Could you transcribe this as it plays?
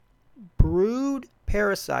brood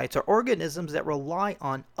parasites are organisms that rely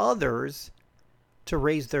on others to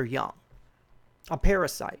raise their young. A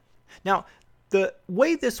parasite. Now, the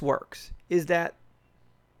way this works is that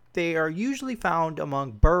they are usually found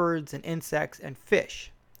among birds and insects and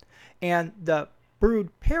fish. And the brood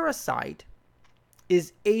parasite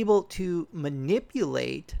is able to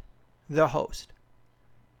manipulate the host,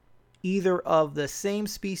 either of the same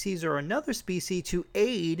species or another species, to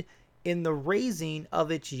aid in the raising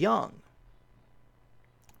of its young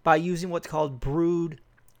by using what's called brood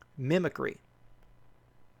mimicry.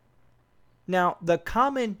 Now, the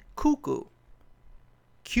common cuckoo,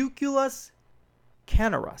 Cuculus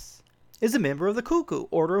canerus, is a member of the cuckoo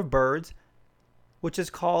order of birds, which is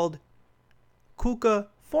called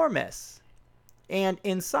Cucciformes. And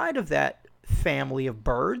inside of that family of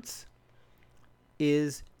birds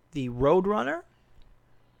is the roadrunner,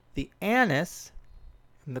 the anis,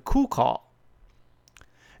 and the cuckool.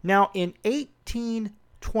 Now, in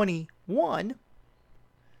 1821,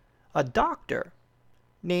 a doctor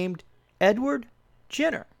named Edward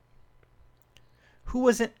Jenner, who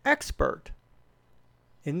was an expert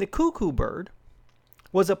in the cuckoo bird,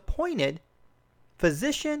 was appointed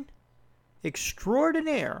physician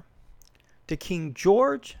extraordinaire to King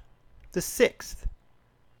George VI.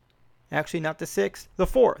 Actually, not the 6th, the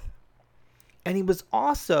 4th. And he was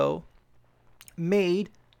also made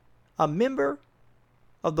a member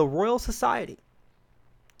of the Royal Society.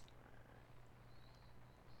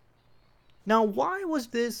 Now, why was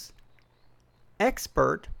this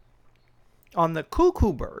expert on the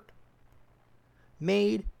cuckoo bird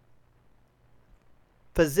made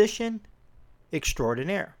physician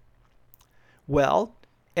extraordinaire? Well,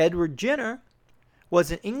 Edward Jenner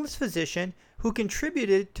was an English physician who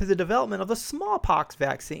contributed to the development of the smallpox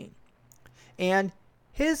vaccine. And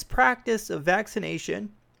his practice of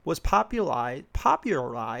vaccination was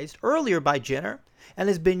popularized earlier by Jenner and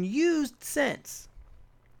has been used since.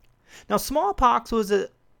 Now, smallpox was a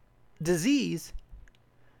disease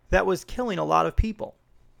that was killing a lot of people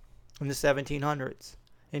in the 1700s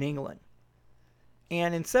in England.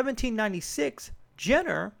 And in 1796,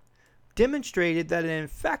 Jenner demonstrated that an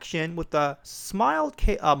infection with a mild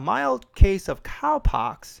case of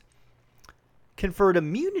cowpox conferred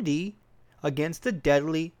immunity against the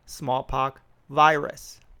deadly smallpox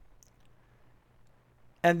virus.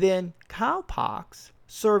 And then cowpox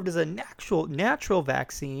served as a natural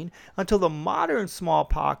vaccine until the modern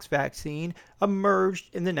smallpox vaccine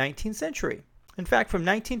emerged in the 19th century. In fact, from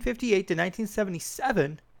 1958 to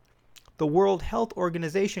 1977, the World Health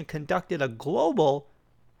Organization conducted a global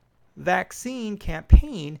vaccine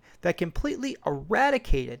campaign that completely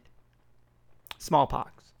eradicated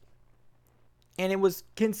smallpox. And it was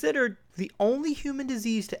considered the only human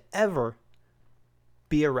disease to ever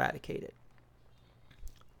be eradicated.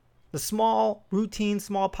 The small, routine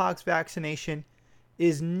smallpox vaccination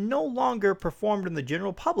is no longer performed in the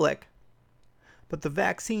general public, but the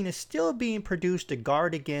vaccine is still being produced to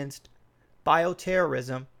guard against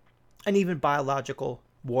bioterrorism and even biological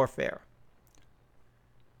warfare.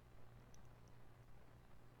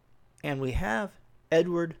 And we have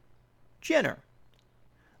Edward Jenner,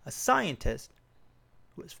 a scientist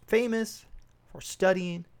who is famous for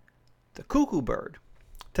studying the cuckoo bird,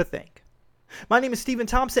 to think. My name is Stephen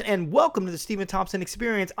Thompson, and welcome to the Stephen Thompson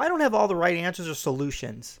Experience. I don't have all the right answers or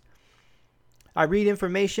solutions. I read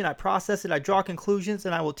information, I process it, I draw conclusions,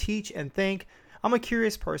 and I will teach and think. I'm a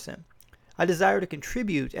curious person. I desire to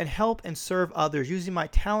contribute and help and serve others using my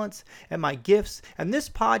talents and my gifts, and this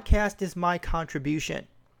podcast is my contribution.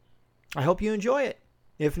 I hope you enjoy it.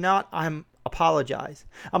 If not, I apologize.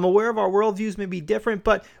 I'm aware of our worldviews may be different,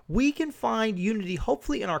 but we can find unity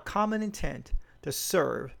hopefully in our common intent to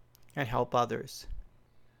serve and help others.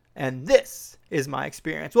 And this is my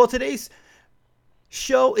experience. Well, today's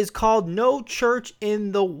show is called No Church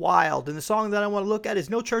in the Wild. And the song that I want to look at is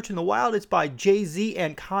No Church in the Wild. It's by Jay-Z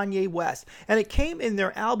and Kanye West. And it came in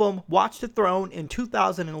their album Watch the Throne in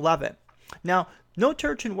 2011. Now, No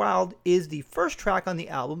Church in the Wild is the first track on the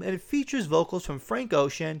album, and it features vocals from Frank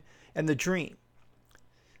Ocean and The Dream.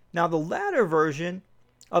 Now, the latter version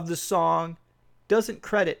of the song doesn't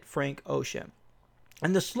credit Frank Ocean.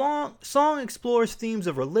 And the song explores themes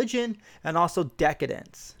of religion and also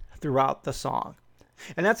decadence throughout the song.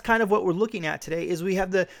 And that's kind of what we're looking at today, is we have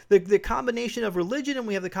the combination of religion and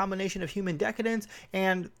we have the combination of human decadence.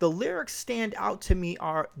 And the lyrics stand out to me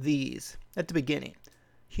are these at the beginning.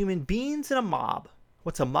 Human beings in a mob.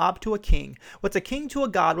 What's a mob to a king? What's a king to a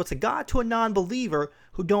god? What's a god to a non-believer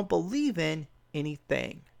who don't believe in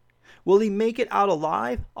anything? Will he make it out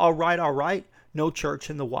alive? All right. No church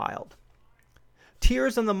in the wild.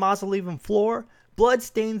 Tears on the mausoleum floor, Blood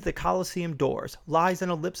stains the Colosseum doors, lies on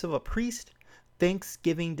the lips of a priest,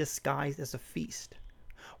 Thanksgiving disguised as a feast.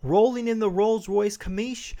 Rolling in the Rolls-Royce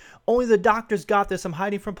Camise, only the doctors got this, I'm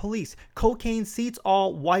hiding from police. Cocaine seats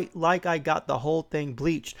all white like I got the whole thing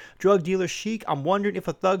bleached. Drug dealer chic, I'm wondering if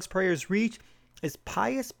a thug's prayers reach. Is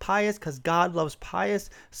pious cause God loves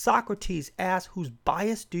pious? Socrates asked, whose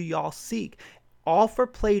bias do y'all seek? All for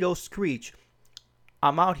Plato screech.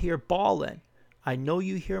 I'm out here ballin'. I know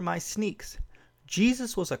you hear my sneaks.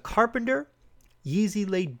 Jesus was a carpenter. Yeezy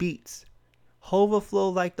laid beats. Hova flow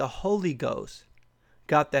like the Holy Ghost.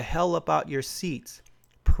 Got the hell up out your seats.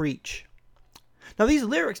 Preach. Now these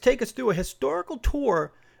lyrics take us through a historical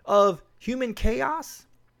tour of human chaos.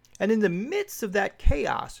 And in the midst of that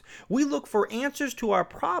chaos, we look for answers to our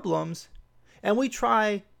problems and we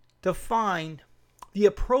try to find the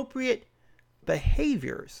appropriate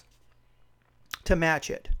behaviors to match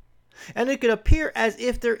it. And it could appear as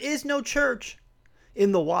if there is no church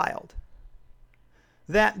in the wild,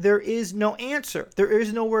 that there is no answer, there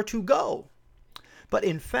is nowhere to go. But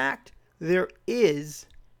in fact, there is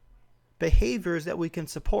behaviors that we can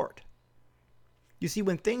support. You see,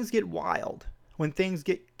 when things get wild, when things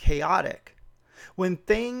get chaotic, when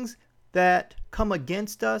things that come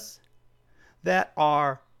against us that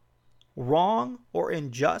are wrong or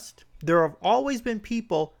unjust, there have always been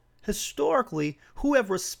people historically who have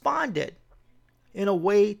responded in a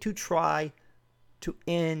way to try to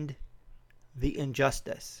end the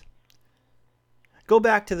injustice. Go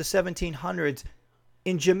back to the 1700s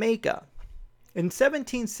in Jamaica. In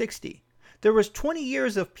 1760, there was 20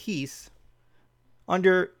 years of peace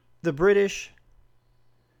under the British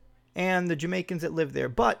and the Jamaicans that lived there.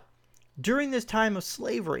 But during this time of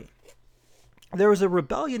slavery, there was a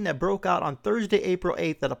rebellion that broke out on Thursday, April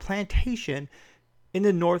 8th at a plantation in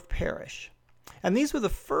the North Parish. And these were the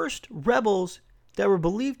first rebels that were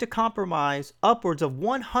believed to compromise upwards of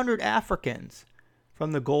 100 Africans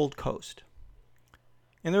from the Gold Coast.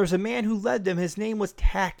 And there was a man who led them. His name was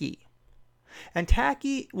Tacky. And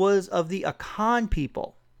Tacky was of the Akan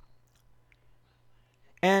people.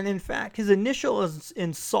 And in fact, his initial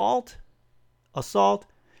assault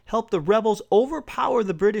helped the rebels overpower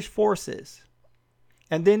the British forces.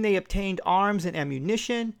 And then they obtained arms and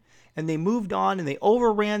ammunition, and they moved on and they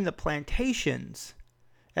overran the plantations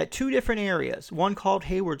at two different areas, one called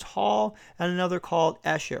Hayward's Hall and another called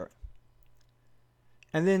Esher.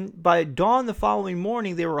 And then by dawn the following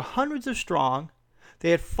morning, they were hundreds of strong.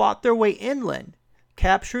 They had fought their way inland,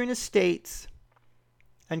 capturing estates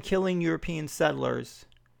and killing European settlers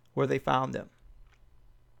where they found them.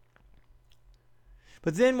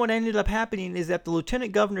 But then what ended up happening is that the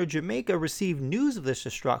Lieutenant Governor of Jamaica received news of this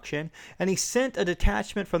destruction, and he sent a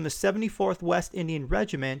detachment from the 74th West Indian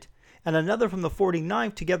Regiment and another from the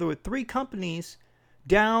 49th, together with 3 companies,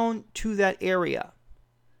 down to that area.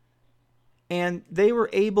 And they were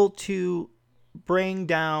able to bring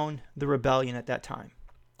down the rebellion at that time.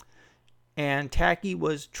 And Tacky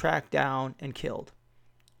was tracked down and killed.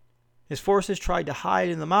 His forces tried to hide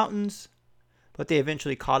in the mountains, but they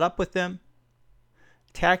eventually caught up with them.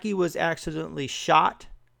 Tacky was accidentally shot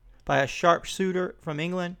by a sharpshooter from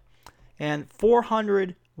England, and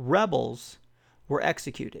 400 rebels were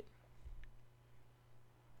executed.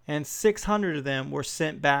 And 600 of them were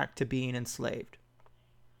sent back to being enslaved.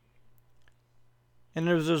 And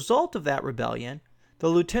as a result of that rebellion, the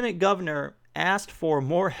lieutenant governor asked for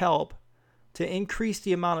more help to increase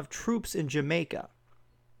the amount of troops in Jamaica.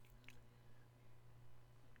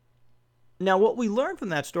 Now, what we learned from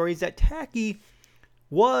that story is that Tacky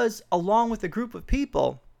was, along with a group of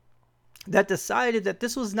people, that decided that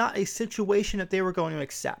this was not a situation that they were going to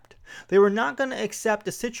accept. They were not going to accept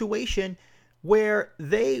a situation where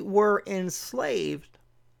they were enslaved,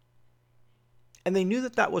 and they knew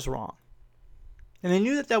that that was wrong. And they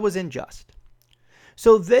knew that that was unjust.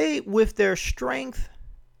 So they, with their strength,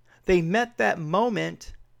 they met that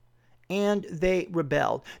moment and they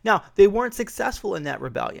rebelled. Now, they weren't successful in that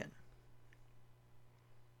rebellion,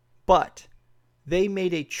 but they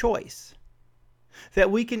made a choice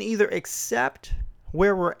that we can either accept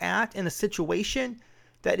where we're at in a situation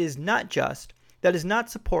that is not just, that is not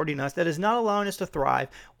supporting us, that is not allowing us to thrive,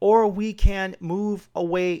 or we can move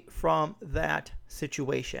away from that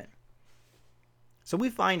situation. So we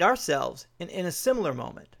find ourselves in a similar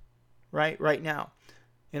moment, right now,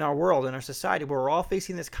 in our world, in our society, where we're all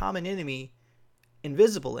facing this common enemy,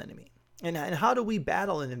 invisible enemy. And how do we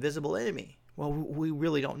battle an invisible enemy? Well, we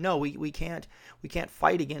really don't know. We can't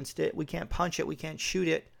fight against it. We can't punch it. We can't shoot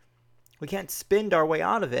it. We can't spin our way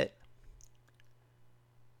out of it.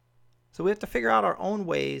 So we have to figure out our own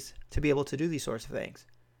ways to be able to do these sorts of things.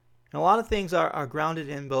 And a lot of things are grounded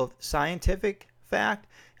in both scientific fact,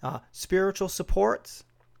 spiritual supports.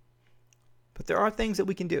 But there are things that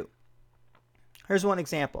we can do. Here's one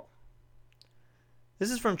example.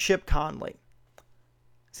 This is from Chip Conley.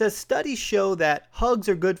 It says, studies show that hugs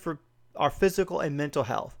are good for our physical and mental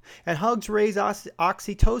health, and hugs raise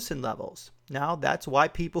oxytocin levels. Now, that's why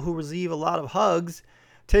people who receive a lot of hugs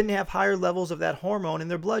tend to have higher levels of that hormone in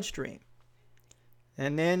their bloodstream.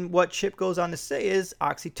 And then what Chip goes on to say is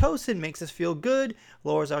oxytocin makes us feel good,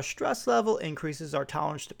 lowers our stress level, increases our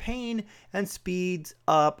tolerance to pain, and speeds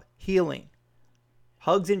up healing.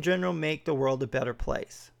 Hugs in general make the world a better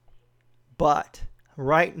place. But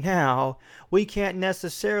right now, we can't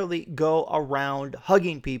necessarily go around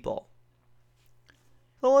hugging people.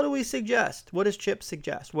 So what do we suggest? What does Chip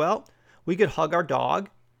suggest? Well, we could hug our dog.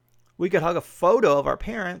 We could hug a photo of our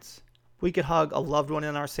parents. We could hug a loved one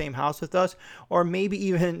in our same house with us, or maybe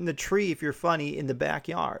even the tree, if you're funny, in the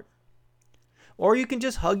backyard. Or you can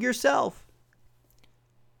just hug yourself.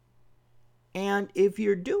 And if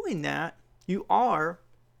you're doing that, you are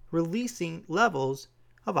releasing levels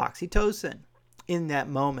of oxytocin in that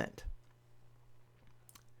moment.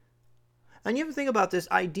 And you have to think about this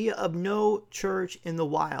idea of no church in the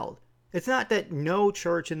wild. It's not that no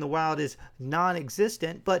church in the wild is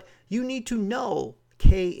non-existent, but you need to know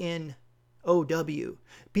KNOW.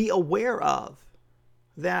 Be aware of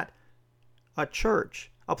that a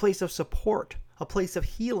church, a place of support, a place of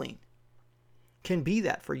healing can be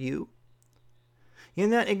that for you.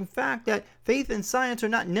 In fact, that faith and science are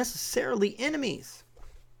not necessarily enemies.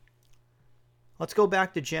 Let's go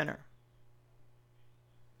back to Jenner.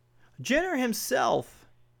 Jenner himself,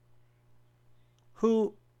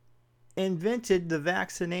 who invented the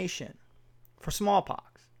vaccination for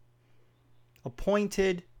smallpox,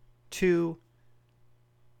 appointed to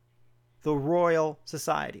the Royal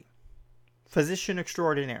Society, physician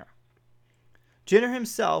extraordinaire. Jenner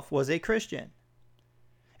himself was a Christian.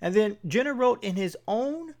 And then Jenner wrote in his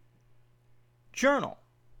own journal,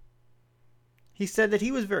 he said that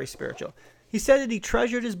he was very spiritual. He said that he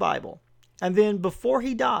treasured his Bible. And then before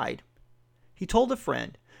he died, he told a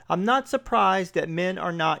friend, "I'm not surprised that men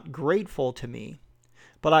are not grateful to me,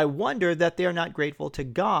 but I wonder that they are not grateful to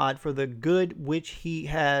God for the good which he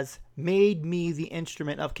has made me the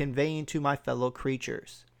instrument of conveying to my fellow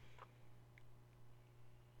creatures."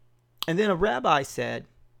 And then a rabbi said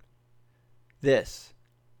this.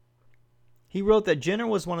 He wrote that Jenner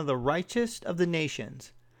was one of the righteous of the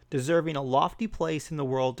nations, deserving a lofty place in the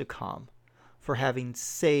world to come for having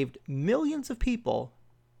saved millions of people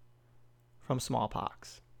from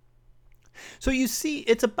smallpox. So you see,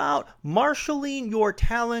 it's about marshaling your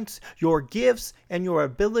talents, your gifts, and your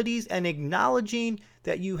abilities, and acknowledging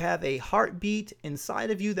that you have a heartbeat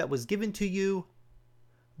inside of you that was given to you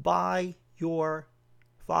by your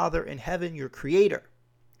Father in heaven, your Creator.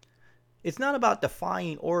 It's not about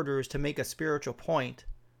defying orders to make a spiritual point.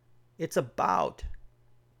 It's about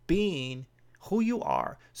being who you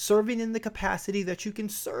are, serving in the capacity that you can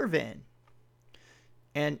serve in,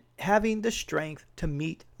 and having the strength to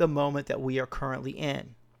meet the moment that we are currently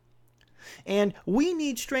in. And we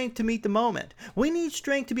need strength to meet the moment. We need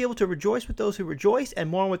strength to be able to rejoice with those who rejoice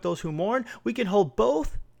and mourn with those who mourn. We can hold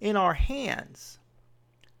both in our hands.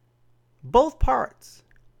 Both parts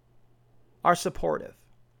are supportive.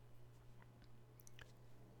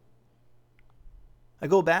 I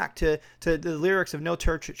go back to the lyrics of No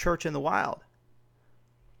Church in the Wild.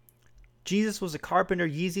 Jesus was a carpenter,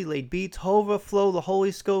 Yeezy laid beats, Hova flow the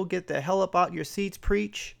Holy Skull, get the hell up out your seats,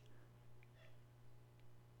 preach.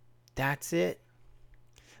 That's it.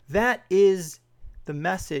 That is the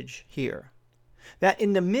message here. That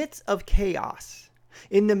in the midst of chaos,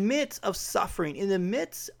 in the midst of suffering, in the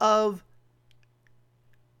midst of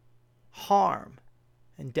harm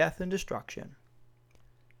and death and destruction,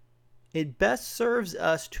 it best serves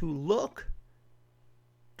us to look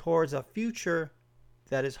towards a future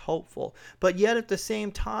that is hopeful. But yet at the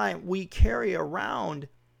same time, we carry around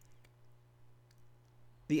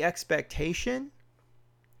the expectation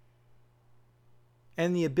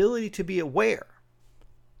and the ability to be aware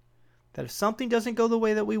that if something doesn't go the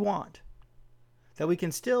way that we want, that we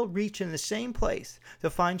can still reach in the same place to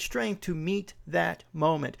find strength to meet that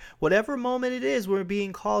moment. Whatever moment it is we're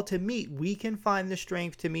being called to meet, we can find the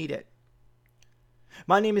strength to meet it.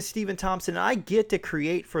 My name is Stephen Thompson, and I get to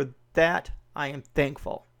create. For that, I am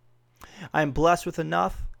thankful. I am blessed with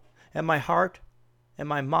enough, and my heart and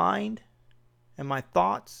my mind and my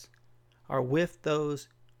thoughts are with those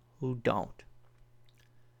who don't.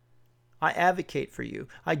 I advocate for you.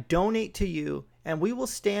 I donate to you, and we will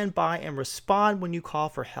stand by and respond when you call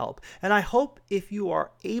for help. And I hope if you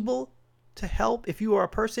are able to help, if you are a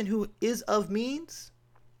person who is of means,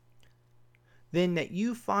 then that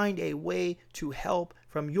you find a way to help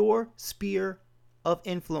from your sphere of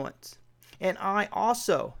influence. And I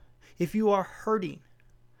also, if you are hurting,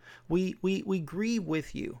 we grieve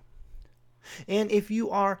with you. And if you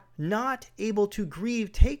are not able to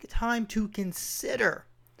grieve, take time to consider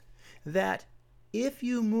that if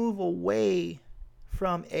you move away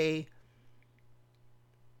from a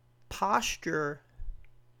posture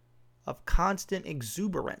of constant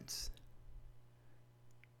exuberance,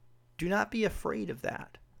 do not be afraid of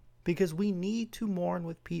that, because we need to mourn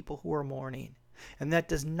with people who are mourning. And that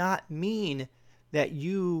does not mean that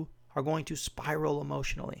you are going to spiral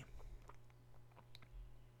emotionally.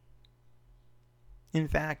 In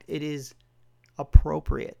fact, it is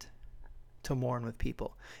appropriate to mourn with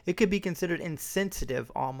people. It could be considered insensitive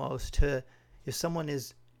almost to, if someone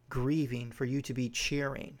is grieving, for you to be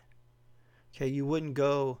cheering. Okay, you wouldn't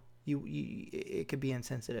go, it could be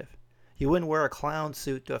insensitive. You wouldn't wear a clown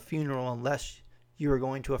suit to a funeral unless you were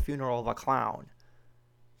going to a funeral of a clown.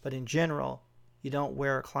 But in general, you don't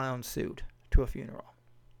wear a clown suit to a funeral.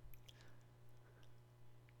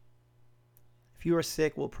 If you are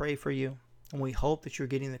sick, we'll pray for you, and we hope that you're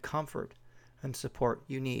getting the comfort and support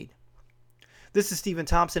you need. This is Stephen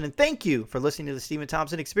Thompson, and thank you for listening to the Stephen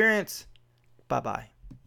Thompson Experience. Bye-bye.